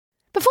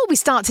we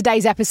start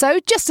today's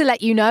episode, just to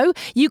let you know,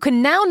 you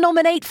can now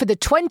nominate for the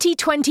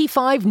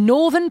 2025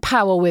 Northern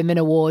Power Women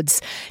Awards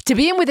to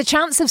be in with a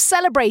chance of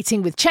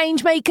celebrating with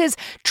changemakers,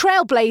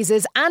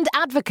 trailblazers and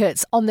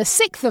advocates on the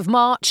 6th of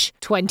March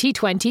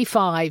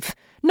 2025.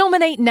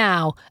 Nominate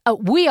now at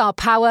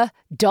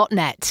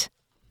wearepower.net.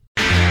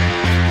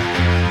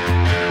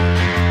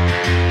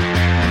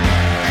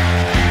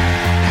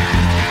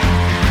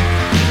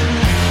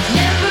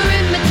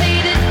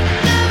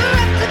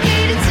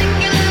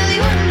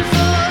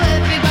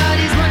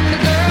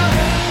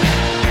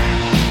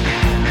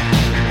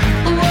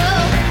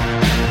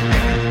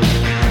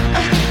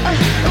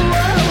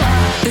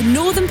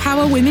 Northern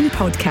Power Women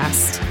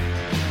Podcast.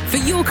 For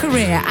your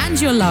career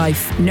and your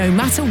life, no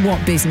matter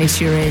what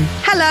business you're in.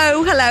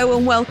 Hello,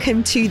 and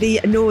welcome to the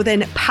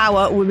Northern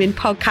Power Women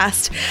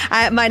Podcast.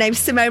 My name's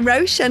Simone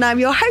Roche and I'm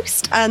your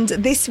host. And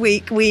this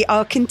week we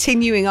are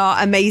continuing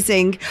our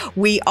amazing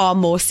We Are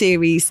More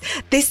series.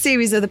 This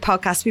series of the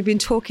podcast, we've been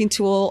talking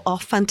to all our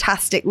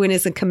fantastic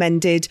winners and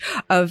commended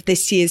of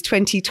this year's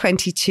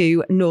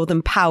 2022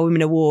 Northern Power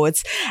Women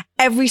Awards.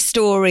 Every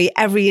story,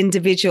 every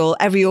individual,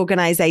 every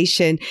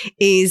organisation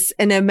is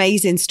an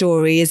amazing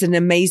story, is an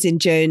amazing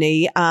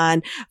journey.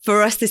 And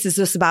for us, this is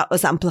just about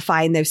us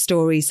amplifying those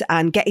stories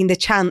and getting the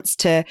chance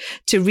to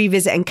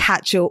revisit and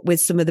catch up with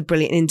some of the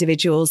brilliant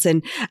individuals.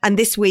 And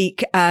this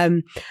week,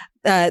 the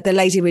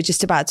lady we're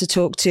just about to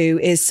talk to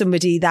is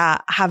somebody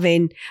that,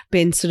 having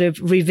been sort of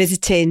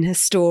revisiting her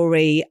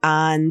story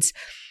and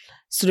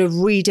sort of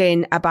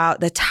reading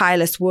about the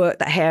tireless work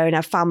that her and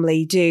her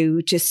family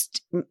do,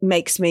 just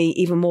makes me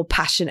even more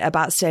passionate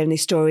about sharing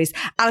these stories.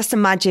 Alison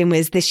Madgin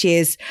was this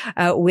year's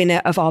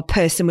winner of our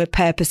Person with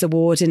Purpose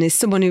Award and is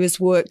someone who has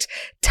worked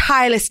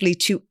tirelessly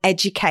to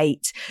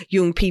educate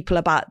young people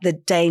about the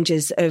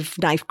dangers of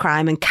knife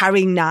crime and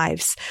carrying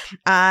knives.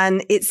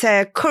 And it's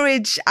a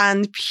courage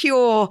and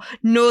pure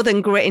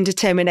northern grit and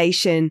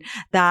determination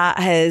that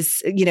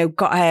has,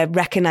 got her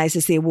recognised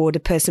as the award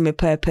of Person with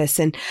Purpose.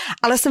 And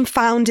Alison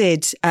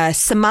founded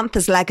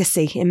Samantha's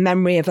Legacy in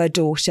memory of her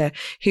daughter,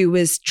 who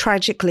was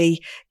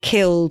tragically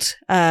killed,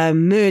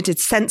 murdered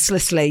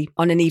senselessly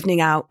on an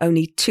evening out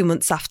only 2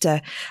 months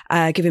after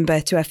giving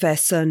birth to her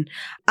first son.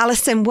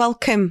 Alison,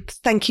 welcome.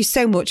 Thank you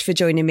so much for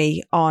joining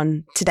me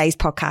on today's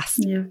podcast.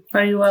 You're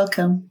very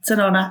welcome. It's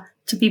an honour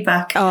to be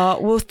back.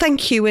 Well,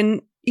 thank you.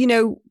 And,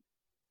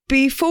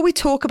 before we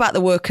talk about the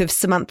work of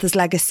Samantha's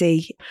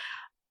Legacy,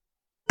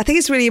 I think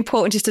it's really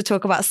important just to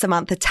talk about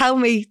Samantha. Tell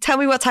me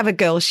what type of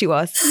girl she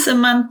was.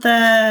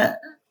 Samantha,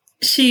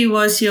 she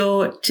was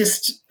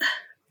just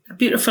a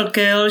beautiful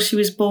girl. She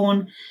was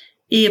born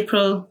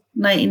April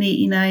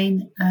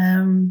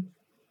 1989.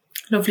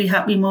 Lovely,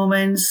 happy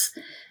moments.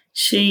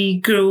 She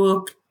grew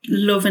up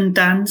loving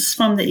dance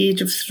from the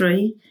age of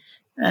 3.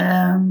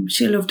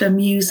 She loved her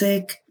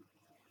music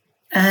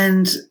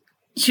and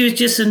she was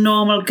just a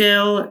normal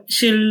girl.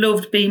 She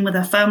loved being with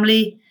her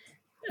family.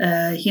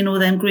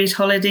 Them great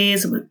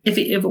holidays, if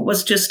it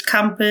was just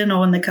camping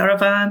or in the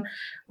caravan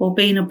or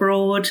being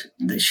abroad,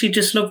 she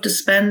just loved to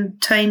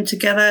spend time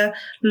together,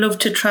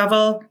 loved to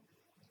travel.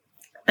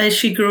 As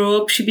she grew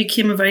up, she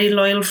became a very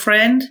loyal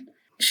friend.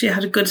 She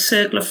had a good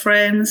circle of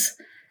friends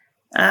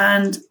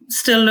and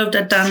still loved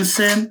her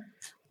dancing.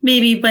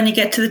 Maybe when you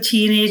get to the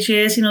teenage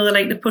years, they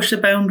like to push the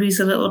boundaries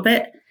a little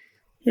bit.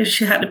 If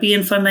she had to be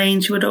in for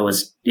 9, she would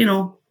always,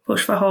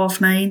 push for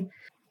 9:30.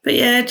 But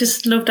yeah,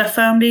 just loved her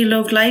family,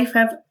 loved life.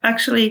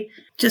 Actually,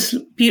 just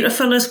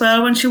beautiful as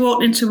well. When she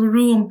walked into a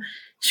room,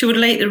 she would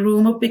light the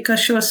room up because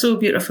she was so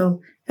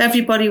beautiful.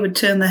 Everybody would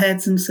turn their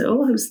heads and say,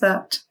 "Oh, who's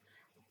that?"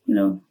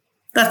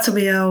 That's the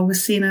way I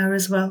always seen her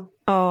as well.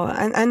 Oh,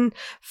 and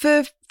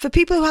for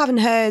people who haven't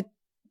heard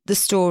the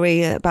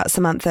story about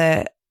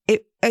Samantha,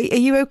 are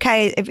you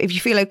okay, if you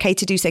feel okay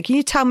to do so, can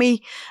you tell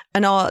me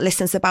and our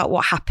listeners about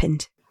what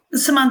happened?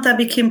 Samantha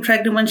became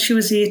pregnant when she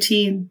was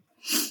 18.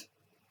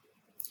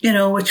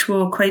 Which we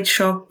were quite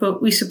shocked,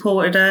 but we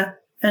supported her.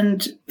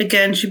 And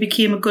again, she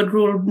became a good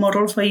role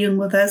model for young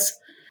mothers.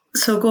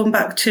 So going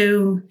back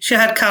to, she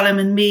had Callum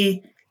in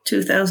May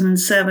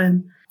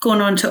 2007.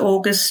 Going on to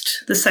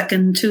August the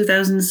 2nd,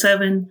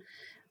 2007,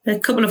 a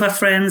couple of her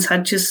friends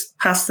had just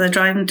passed their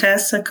driving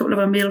tests, a couple of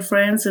her male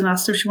friends, and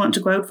asked if she wanted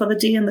to go out for the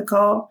day in the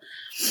car.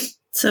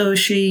 So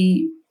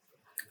she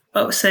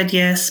said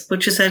yes,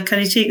 but she said, "Can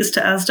you take us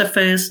to Asda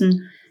first?" And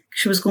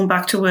she was going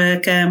back to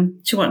work.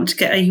 She wanted to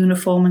get her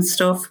uniform and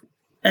stuff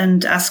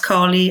and asked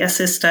Carly, her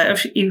sister,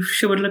 if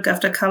she would look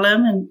after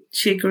Callum, and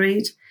she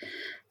agreed.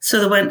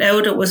 So they went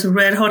out. It was a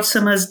red hot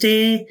summer's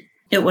day.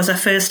 It was her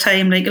first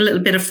time, a little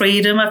bit of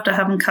freedom after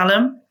having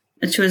Callum.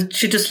 And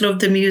she just loved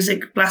the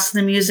music,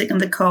 blasting the music in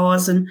the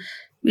cars. And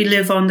we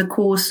live on the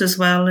coast as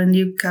well in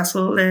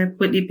Newcastle,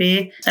 Whitley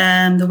Bay.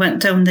 They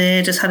went down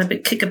there, just had a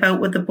bit kickabout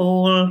with the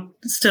ball,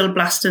 still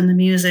blasting the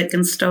music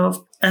and stuff.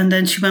 And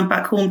then she went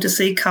back home to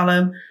see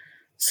Callum,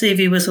 see if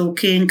he was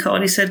okay. And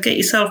Carly said, "Get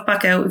yourself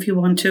back out if you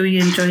want to.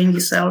 You're enjoying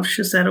yourself."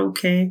 She said,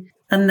 "Okay."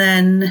 And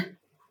then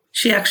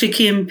she actually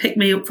came and picked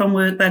me up from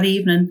work that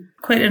evening.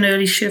 Quite an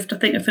early shift. I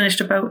think I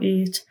finished about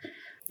 8.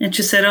 And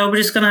she said, we're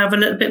just going to have a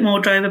little bit more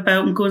drive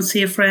about and go and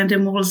see a friend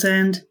in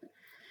Wallsend,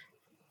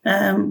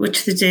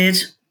 which they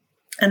did.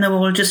 And they were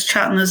all just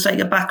chatting. There's like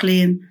a back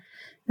lane,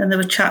 and they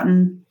were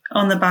chatting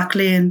on the back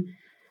lane.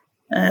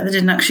 They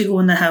didn't actually go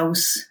in the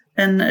house.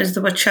 And as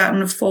they were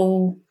chatting,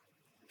 4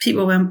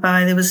 people went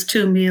by. There was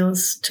 2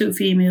 males, 2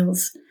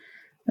 females.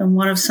 And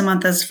one of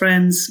Samantha's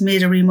friends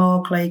made a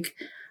remark like,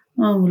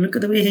 oh, look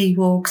at the way he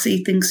walks.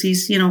 He thinks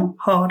he's,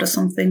 hard or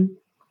something.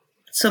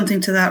 Something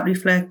to that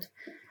reflect.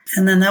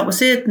 And then that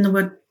was it.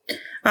 And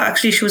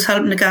actually, she was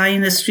helping the guy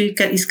in the street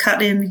get his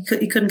cat in.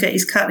 He couldn't get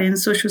his cat in,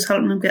 so she was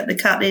helping him get the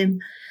cat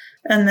in.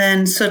 And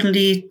then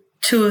suddenly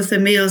 2 of the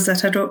males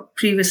that had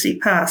previously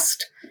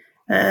passed,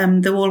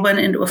 they all went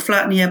into a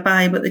flat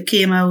nearby, but they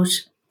came out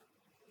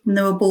and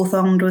they were both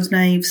armed with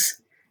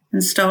knives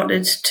and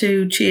started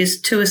to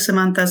chase 2 of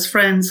Samantha's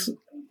friends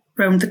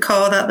around the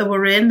car that they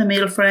were in, the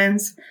male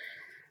friends.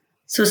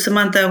 So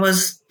Samantha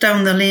was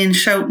down the lane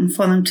shouting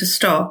for them to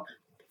stop.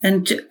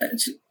 And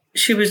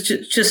she was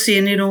just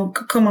saying,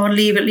 come on,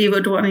 leave it, I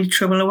don't want any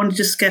trouble. I want to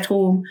just get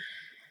home.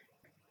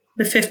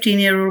 The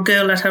 15-year-old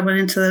girl that had went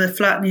into the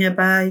flat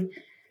nearby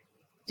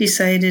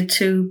decided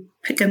to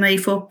pick a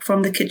knife up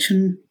from the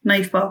kitchen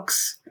knife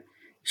box.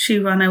 She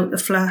ran out the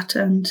flat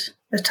and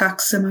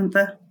attacked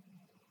Samantha.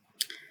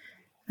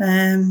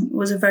 It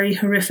was a very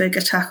horrific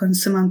attack on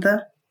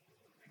Samantha.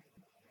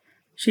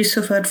 She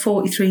suffered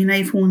 43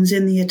 knife wounds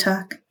in the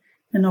attack,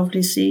 and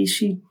obviously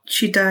she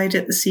died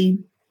at the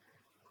scene.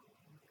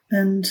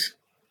 And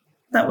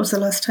that was the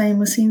last time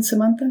we seen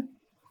Samantha.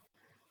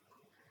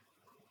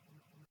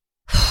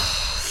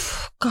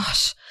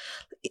 Gosh,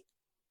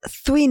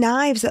 3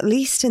 knives at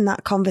least in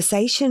that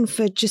conversation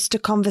for just a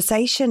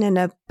conversation in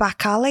a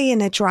back alley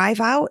in a drive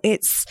out.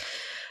 It's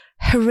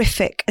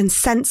horrific and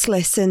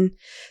senseless. And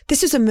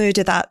this was a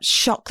murder that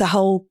shocked the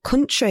whole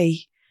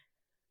country.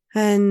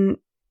 And,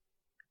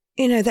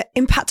 the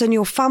impact on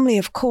your family,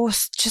 of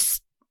course,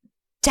 just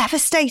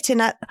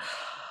devastating.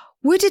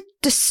 Where did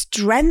the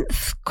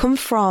strength come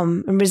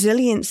from and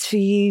resilience for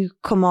you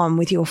come on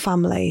with your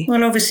family?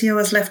 Well, obviously I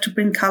was left to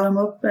bring Callum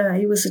up.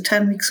 He was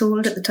 10 weeks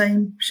old at the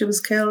time she was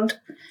killed.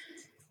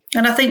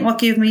 And I think what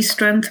gave me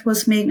strength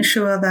was making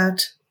sure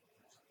that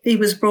he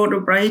was brought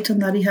up right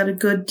and that he had a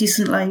good,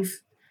 decent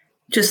life,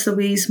 just the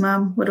way his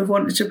mum would have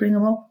wanted to bring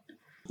him up.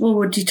 We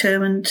were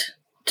determined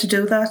to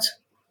do that.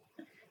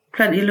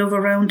 Plenty of love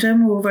around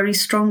him. We were a very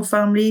strong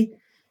family.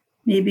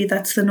 Maybe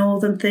that's the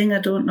northern thing, I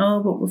don't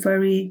know, but we're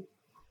very,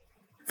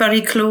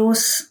 very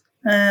close.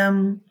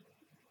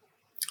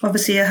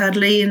 Obviously, I had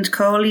Lee and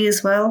Carly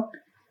as well.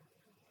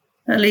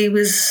 Lee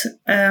was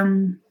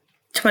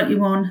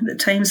 21 at the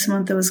time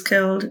Samantha was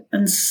killed,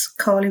 and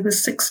Carly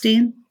was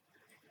 16.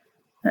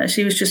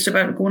 She was just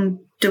about to go and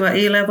do her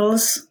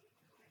A-levels.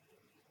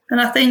 And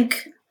I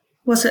think,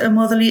 was it a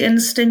motherly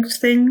instinct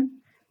thing?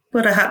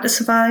 But I had to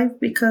survive,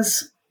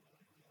 because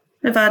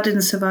if I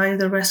didn't survive,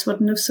 the rest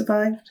wouldn't have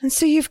survived. And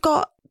so you've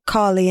got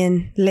Carly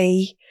and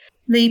Lee.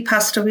 Lee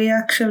passed away,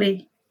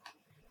 actually.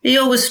 He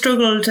always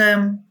struggled.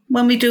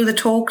 When we do the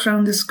talks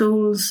around the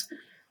schools,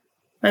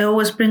 I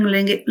always bring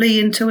Lee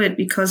into it,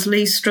 because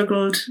Lee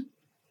struggled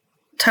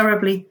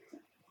terribly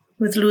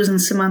with losing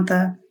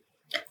Samantha.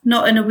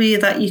 Not in a way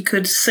that you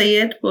could see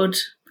it, but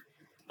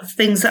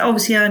things that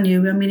obviously I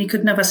knew. I mean, he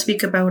could never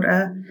speak about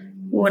her.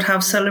 We would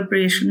have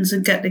celebrations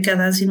and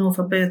get-togethers,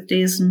 for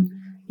birthdays, and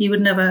he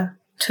would never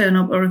turn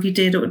up, or if he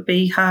did, it would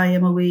be, hi,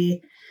 I'm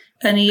away.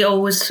 And he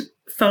always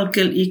felt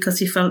guilty, because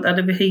he felt that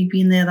if he'd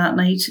been there that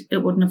night, it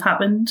wouldn't have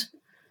happened.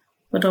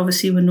 But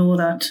obviously we know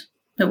that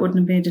it wouldn't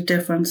have made a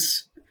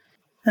difference.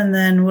 And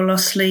then we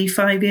lost Lee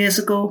 5 years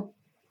ago.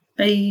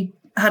 He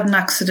had an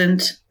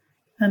accident,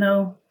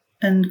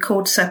 and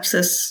caught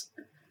sepsis,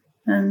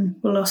 and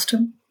we lost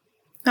him.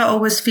 I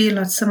always feel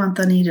that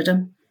Samantha needed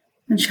him,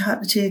 and she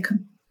had to take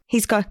him.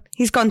 He's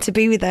gone to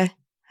be with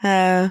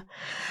her.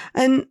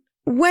 And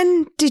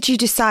when did you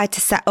decide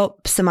to set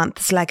up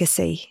Samantha's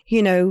legacy?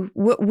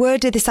 Where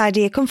did this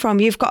idea come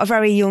from? You've got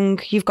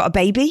a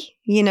baby,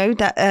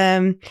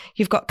 that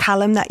you've got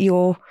Callum that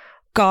you're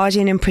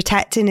guardian and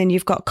protecting, and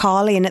you've got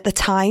Carly, and at the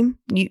time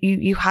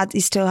you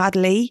still had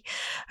Lee.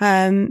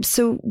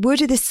 So where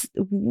did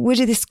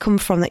this come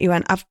from that you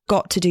went, I've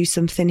got to do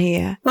something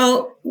here?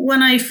 Well,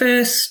 when I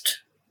first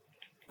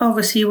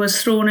obviously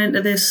was thrown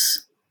into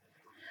this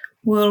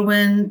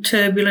whirlwind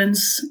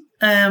turbulence,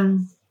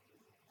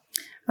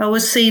 I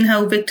was seeing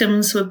how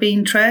victims were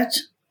being treated,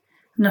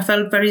 and I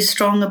felt very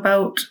strong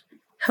about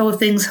how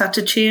things had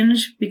to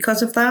change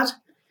because of that.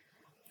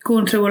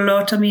 Going through a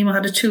lot. I mean, we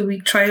had a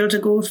 2-week trial to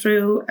go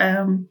through,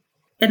 and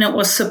it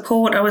was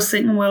support. I was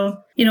thinking,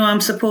 well,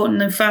 I'm supporting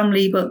the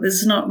family, but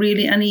there's not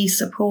really any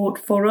support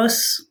for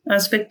us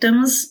as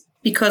victims,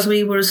 because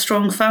we were a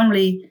strong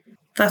family.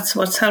 That's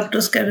what's helped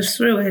us get us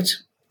through it.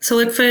 So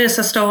at first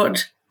I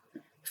started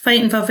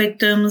fighting for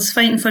victims,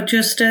 fighting for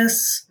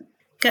justice,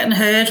 getting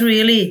heard,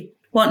 really.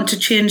 Wanting to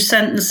change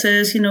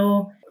sentences,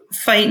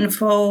 fighting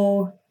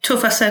for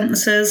tougher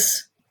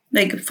sentences,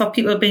 like for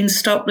people being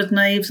stopped with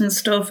knives and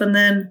stuff. And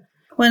then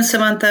when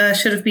Samantha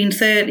should have been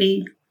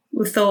 30,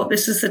 we thought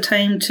this is the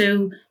time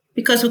to,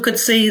 because we could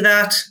see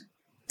that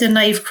the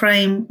knife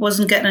crime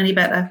wasn't getting any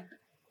better.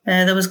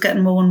 There was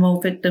getting more and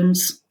more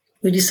victims.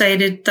 We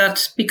decided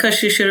that because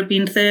she should have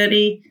been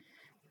 30,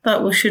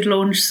 that we should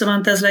launch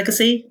Samantha's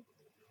Legacy,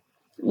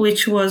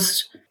 which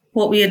was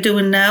what we are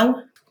doing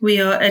now.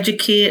 We are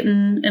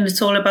educating, and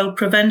it's all about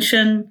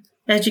prevention,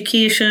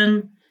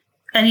 education,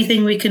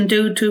 anything we can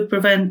do to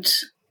prevent,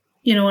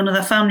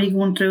 another family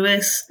going through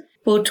this.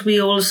 But we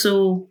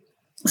also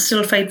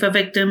still fight for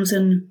victims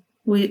in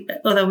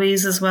other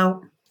ways as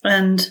well.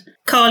 And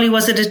Carly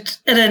was at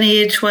an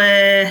age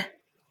where,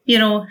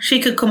 she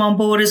could come on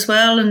board as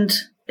well, and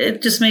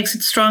it just makes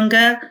it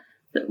stronger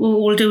that we're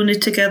all doing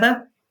it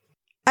together.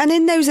 And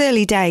in those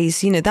early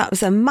days, that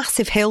was a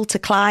massive hill to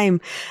climb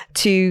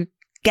to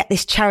get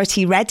this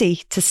charity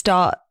ready to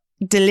start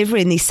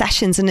delivering these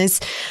sessions. And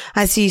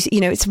as you,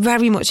 it's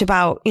very much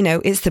about,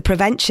 it's the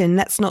prevention.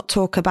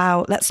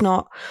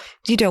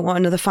 You don't want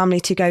another family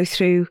to go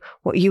through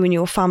what you and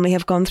your family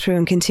have gone through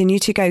and continue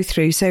to go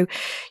through. So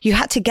you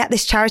had to get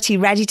this charity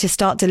ready to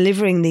start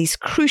delivering these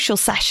crucial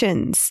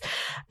sessions.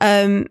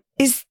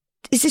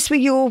 Is this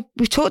where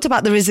we've talked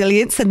about the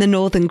resilience and the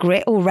Northern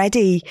grit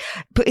already,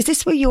 but is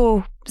this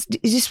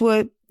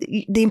where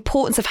the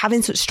importance of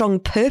having such strong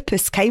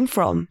purpose came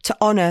from, to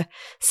honour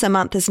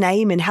Samantha's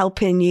name and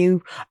helping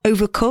you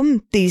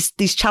overcome these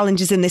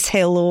challenges in this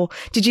hill? Or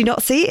did you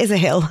not see it as a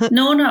hill?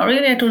 No, not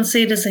really. I don't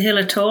see it as a hill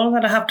at all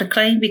that I have to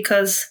climb,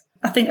 because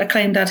I think I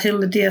climbed that hill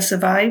the day I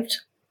survived,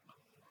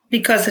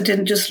 because I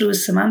didn't just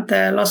lose Samantha.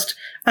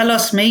 I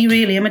lost me,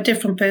 really. I'm a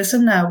different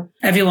person now.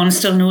 Everyone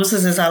still knows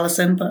us as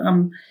Alison, but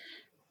I'm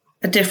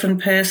a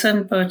different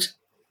person. But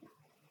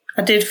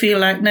I did feel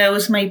like now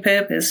is my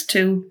purpose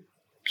to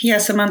hear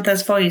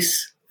Samantha's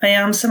voice. I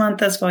am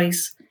Samantha's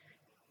voice.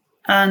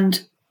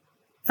 And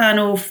I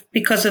know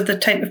because of the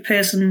type of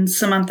person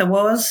Samantha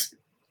was,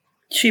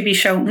 she'd be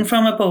shouting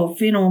from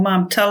above,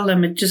 Mum, tell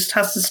them it just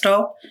has to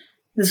stop.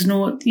 There's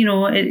no,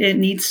 it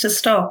needs to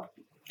stop.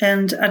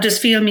 And I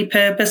just feel my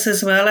purpose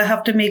as well. I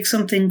have to make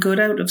something good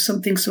out of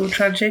something so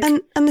tragic.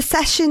 And the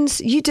sessions,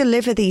 you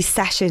deliver these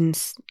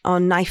sessions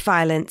on knife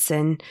violence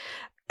and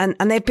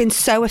they've been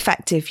so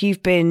effective.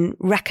 You've been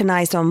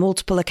recognised on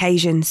multiple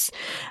occasions,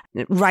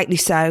 rightly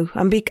so.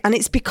 And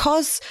it's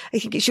because I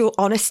think it's your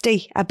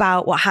honesty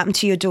about what happened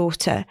to your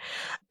daughter.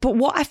 But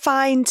what I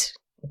find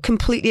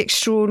completely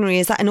extraordinary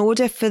is that in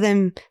order for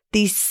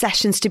these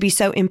sessions to be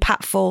so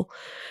impactful,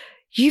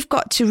 you've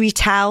got to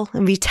retell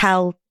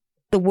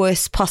the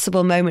worst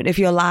possible moment of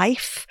your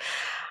life.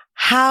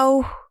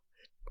 How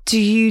do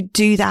you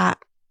do that?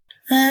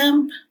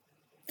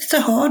 It's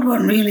a hard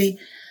one, really.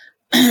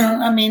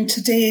 I mean,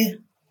 today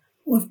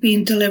we've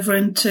been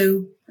delivering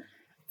to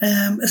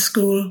a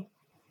school.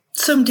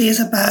 Some days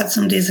are bad,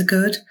 some days are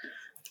good.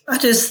 I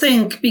just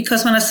think,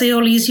 because when I see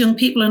all these young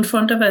people in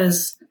front of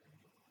us,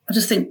 I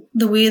just think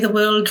the way the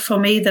world, for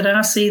me, that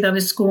I see that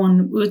it's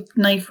going with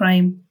knife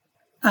crime,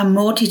 I'm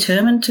more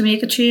determined to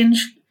make a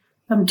change.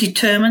 I'm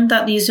determined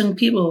that these young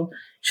people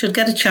should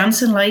get a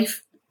chance in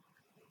life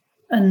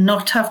and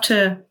not have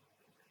to,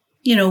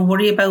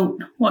 worry about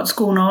what's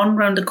going on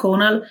around the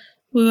corner.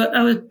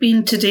 I was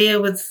been today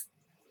with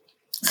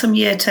some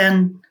year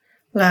 10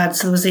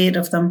 lads. There was 8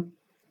 of them.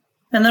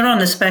 And they're on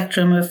the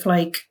spectrum of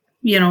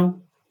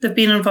they've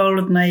been involved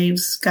with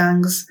knives,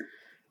 gangs.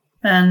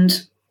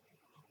 And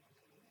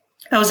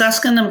I was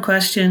asking them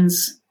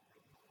questions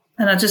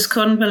and I just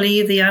couldn't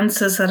believe the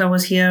answers that I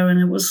was hearing.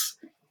 It was,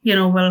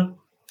 well,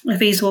 if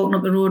he's walking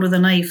up the road with a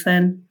knife,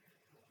 then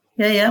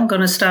yeah, I'm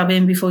going to stab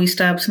him before he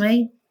stabs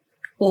me.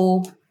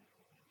 Or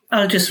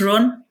I'll just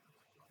run.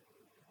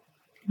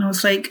 And I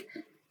was like,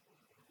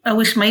 I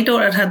wish my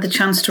daughter had had the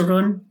chance to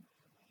run.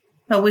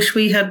 I wish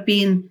we had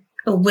been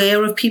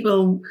aware of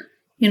people,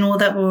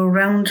 that were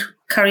around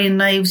carrying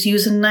knives,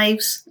 using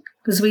knives,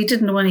 because we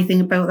didn't know anything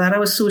about that. I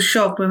was so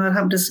shocked when that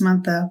happened to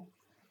Samantha.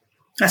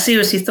 I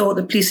seriously thought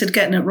the police had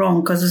gotten it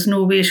wrong, because there's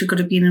no way she could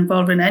have been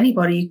involved in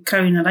anybody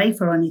carrying a knife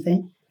or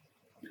anything.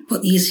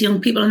 But these young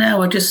people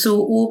now are just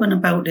so open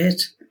about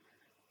it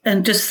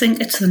and just think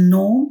it's the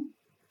norm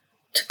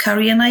to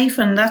carry a knife,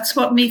 and that's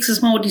what makes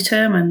us more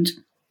determined.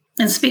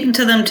 And speaking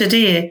to them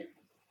today,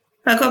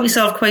 I got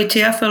myself quite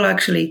tearful,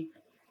 actually.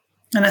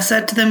 And I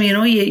said to them,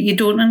 you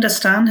don't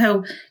understand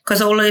how,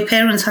 because all their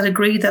parents had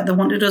agreed that they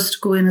wanted us to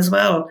go in as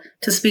well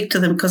to speak to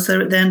them because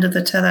they're at the end of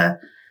the tether.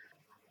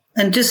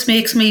 And just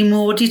makes me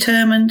more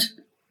determined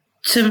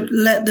to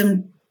let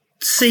them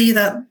see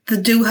that they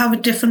do have a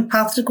different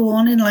path to go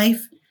on in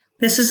life.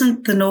 This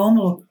isn't the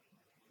normal.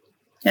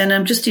 And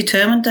I'm just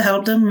determined to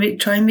help them,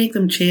 try and make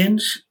them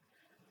change.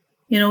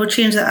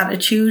 Change their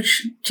attitude,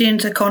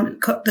 change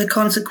the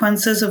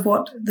consequences of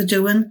what they're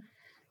doing.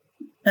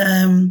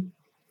 And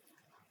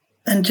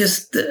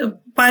just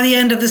by the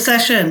end of the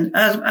session,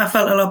 I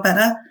felt a lot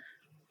better.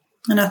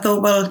 And I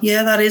thought, well,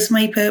 yeah, that is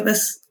my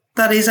purpose.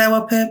 That is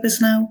our purpose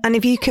now. And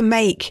if you can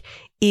make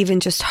even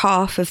just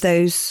half of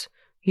those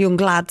young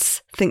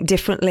lads think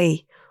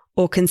differently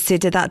or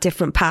consider that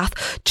different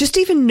path. Just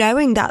even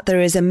knowing that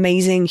there is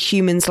amazing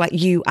humans like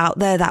you out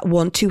there that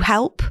want to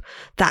help,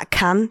 that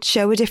can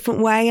show a different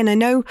way. And I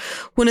know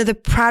one of the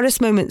proudest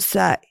moments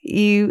that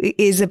you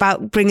is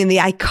about bringing the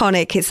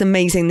iconic, it's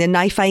amazing, the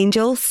Knife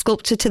Angel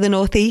sculpture to the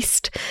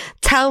Northeast.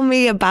 Tell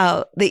me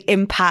about the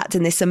impact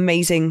and this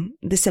amazing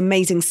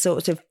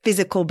sort of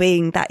physical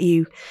being that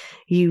you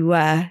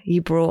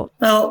brought.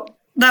 Well,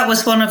 that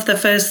was one of the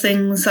first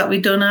things that we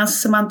done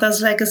as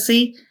Samantha's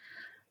Legacy.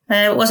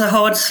 It was a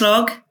hard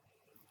slog.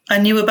 I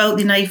knew about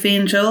the Knife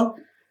Angel.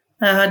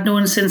 I had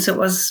known since it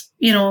was,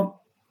 being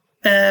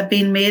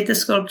made, the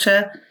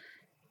sculpture.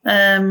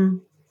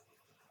 And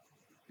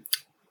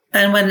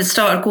when it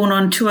started going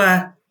on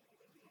tour,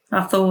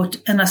 I thought,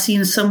 and I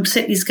seen some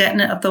cities getting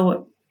it, I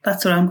thought,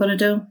 that's what I'm going to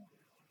do.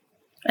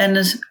 And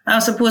I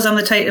suppose I'm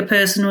the type of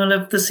person who will,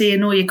 if they say,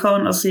 no, you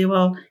can't, I'll say,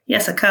 well,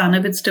 yes, I can.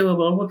 If it's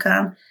doable, we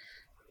can.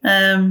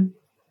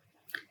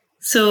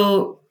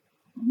 So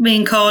me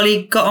and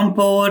Carly got on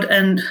board,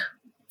 and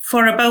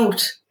for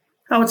about,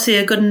 I would say,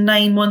 a good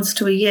 9 months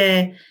to a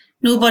year,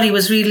 nobody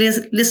was really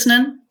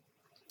listening.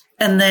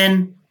 And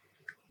then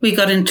we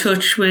got in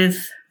touch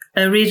with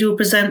a radio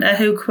presenter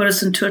who put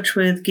us in touch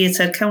with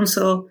Gateshead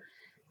Council.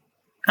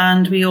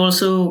 And we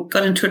also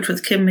got in touch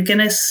with Kim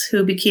McGuinness,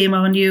 who became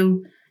our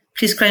new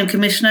Police Crime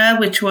Commissioner,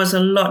 which was a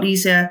lot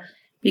easier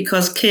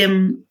because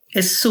Kim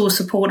is so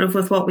supportive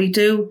with what we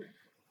do.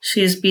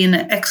 She has been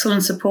an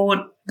excellent support.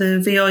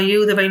 The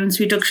VRU, the Violence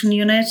Reduction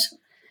Unit,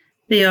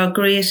 they are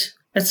great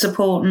at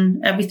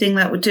supporting everything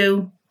that we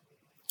do.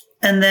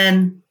 And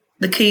then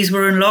the keys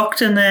were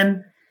unlocked, and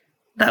then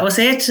that was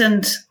it.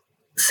 And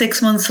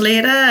 6 months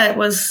later, it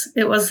was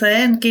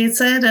there in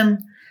Gateshead, and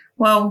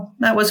wow,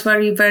 that was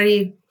very,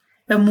 very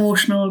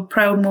emotional,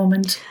 proud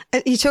moment.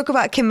 You talk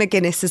about Kim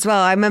McGuinness as well.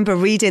 I remember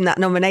reading that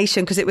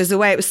nomination because it was the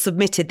way it was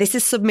submitted. This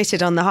is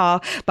submitted on the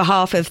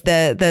behalf of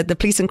the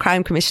Police and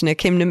Crime Commissioner,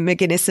 Kim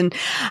McGuinness. And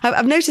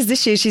I've noticed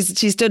this year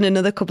she's done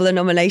another couple of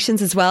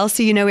nominations as well.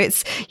 So,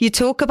 you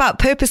talk about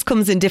purpose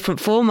comes in different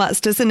formats,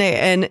 doesn't it?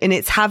 And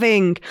it's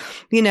having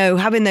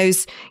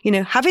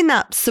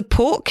that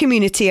support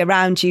community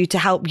around you to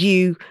help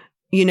you,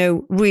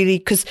 really,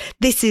 because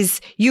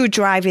you're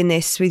driving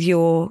this with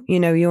your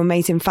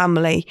amazing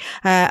family.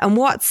 And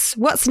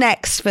what's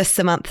next for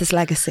Samantha's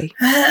Legacy?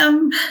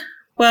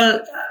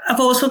 Well, I've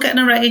also gotten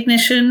a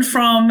recognition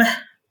from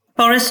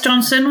Boris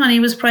Johnson when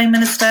he was Prime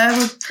Minister.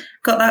 We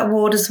got that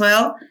award as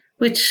well,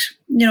 which,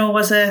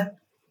 was that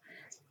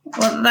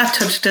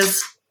touched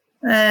us,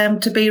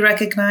 to be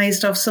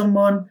recognised of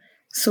someone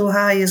so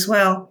high as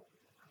well.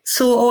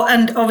 So,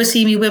 and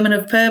obviously me Women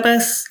of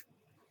Purpose,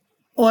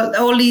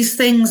 all these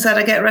things that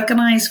I get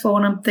recognised for,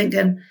 and I'm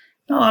thinking,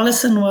 oh,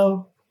 listen,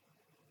 well,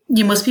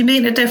 you must be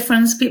making a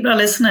difference. People are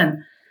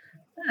listening.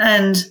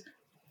 And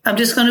I'm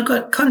just going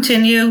to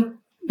continue.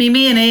 My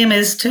main aim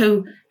is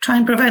to try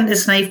and prevent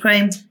this knife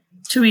crime,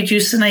 to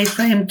reduce the knife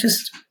crime,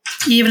 just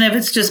even if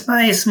it's just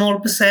by a small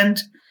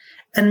percent,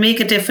 and make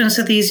a difference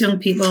to these young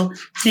people,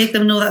 make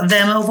them know that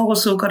them have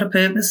also got a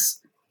purpose.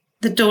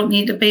 They don't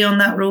need to be on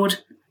that road.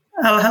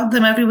 I'll help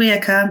them every way I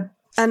can.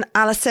 And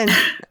Alison,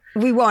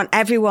 we want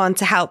everyone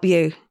to help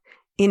you.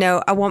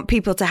 I want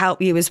people to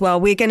help you as well.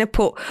 We're going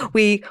to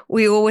we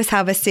always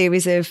have a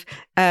series of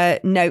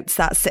notes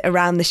that sit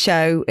around the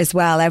show as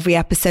well, every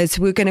episode.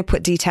 So we're going to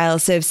put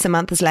details of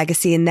Samantha's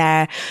Legacy in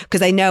there,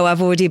 because I know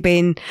I've already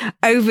been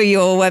over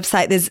your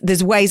website.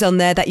 There's ways on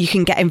there that you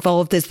can get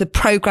involved. There's the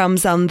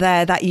programs on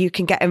there that you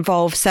can get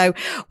involved. So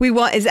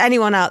is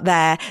anyone out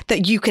there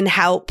that you can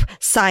help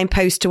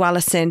signpost to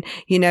Alison,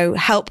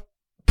 help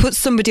put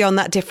somebody on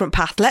that different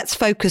path. Let's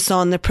focus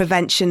on the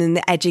prevention and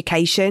the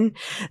education.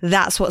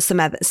 That's what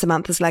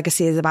Samantha's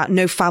Legacy is about.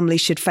 No family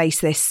should face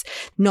this.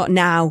 Not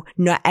now,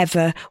 not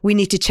ever. We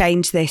need to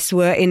change this.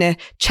 We're in a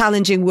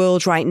challenging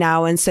world right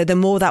now. And so the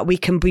more that we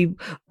can be,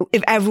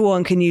 if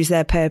everyone can use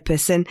their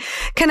purpose. And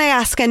can I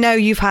ask, I know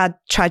you've had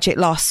tragic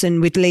loss, and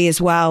with Lee as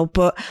well,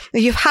 but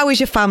how is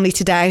your family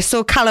today? I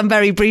saw Callum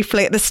very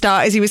briefly at the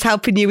start as he was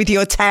helping you with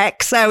your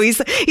tech. So he's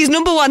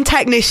number one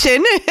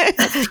technician.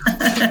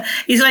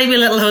 He's like my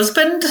little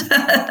husband.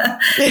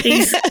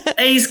 he's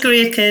a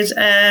great kid.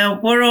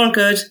 We're all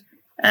good.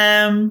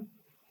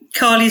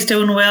 Carly's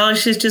doing well.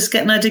 She's just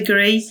getting a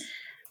degree.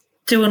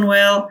 Doing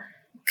well.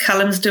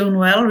 Callum's doing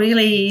well,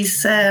 really.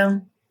 He's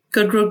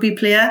good rugby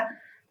player.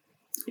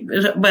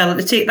 Well,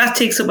 that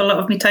takes up a lot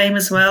of my time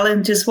as well,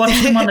 and just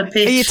watching him on the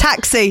pitch. Are you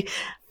taxi?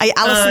 Are you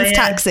Alison's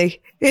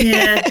taxi?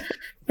 Yeah.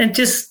 And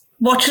just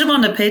watching him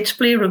on the pitch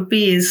play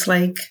rugby is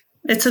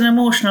it's an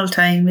emotional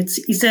time.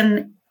 He's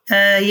in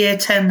year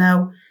 10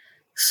 now.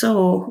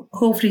 So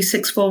hopefully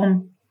sixth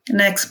form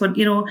next, but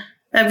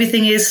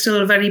everything is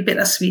still very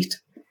bittersweet,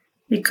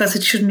 because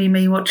it shouldn't be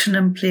me watching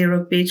him play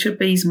rugby. It should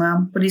be his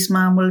mum, but his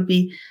mum will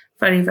be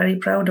very, very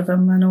proud of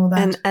him. I know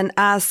that. And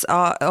as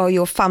are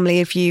your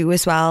family of you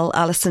as well,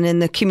 Alison, in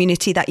the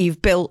community that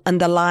you've built and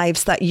the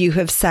lives that you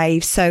have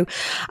saved. So,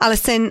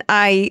 Alison,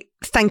 I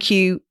thank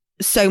you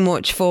so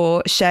much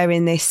for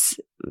sharing this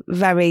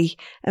very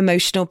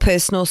emotional,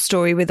 personal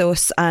story with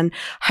us, and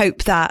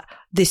hope that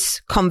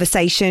this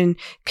conversation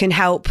can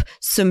help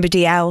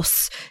somebody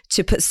else,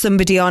 to put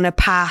somebody on a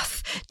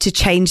path, to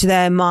change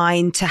their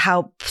mind, to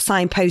help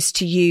signpost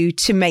to you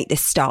to make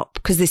this stop,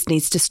 because this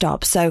needs to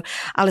stop. So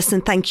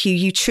Alison, thank you.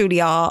 You truly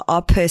are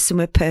our person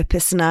with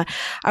purpose. And I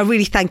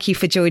really thank you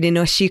for joining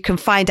us. You can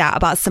find out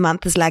about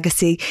Samantha's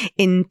legacy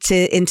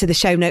into the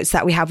show notes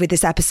that we have with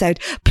this episode.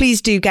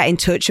 Please do get in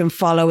touch and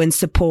follow and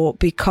support,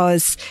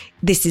 because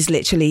this is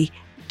literally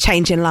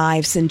changing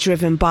lives and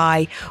driven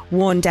by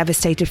one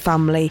devastated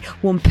family,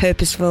 one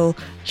purposeful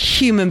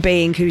human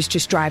being who's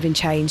just driving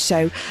change.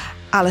 So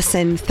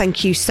Alison,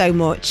 thank you so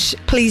much.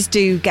 Please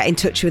do get in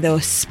touch with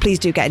us. Please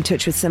do get in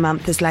touch with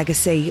Samantha's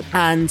legacy,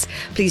 and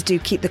please do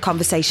keep the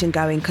conversation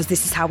going, because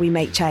this is how we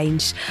make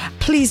change.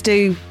 Please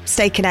do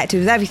stay connected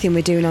with everything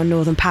we're doing on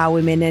Northern Power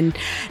Women. And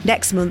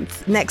next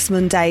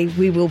Monday,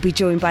 we will be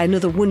joined by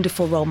another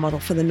wonderful role model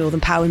for the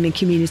Northern Power Women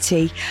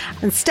community.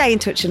 And stay in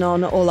touch and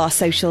on all our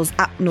socials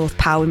at North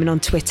Power Women on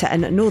Twitter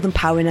and at Northern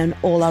Power Women on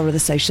all our other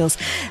socials.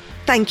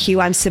 Thank you.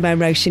 I'm Simone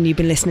Roche, and you've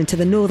been listening to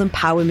the Northern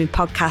Power Women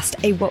podcast,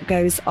 a What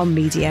Goes On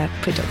Media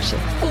production.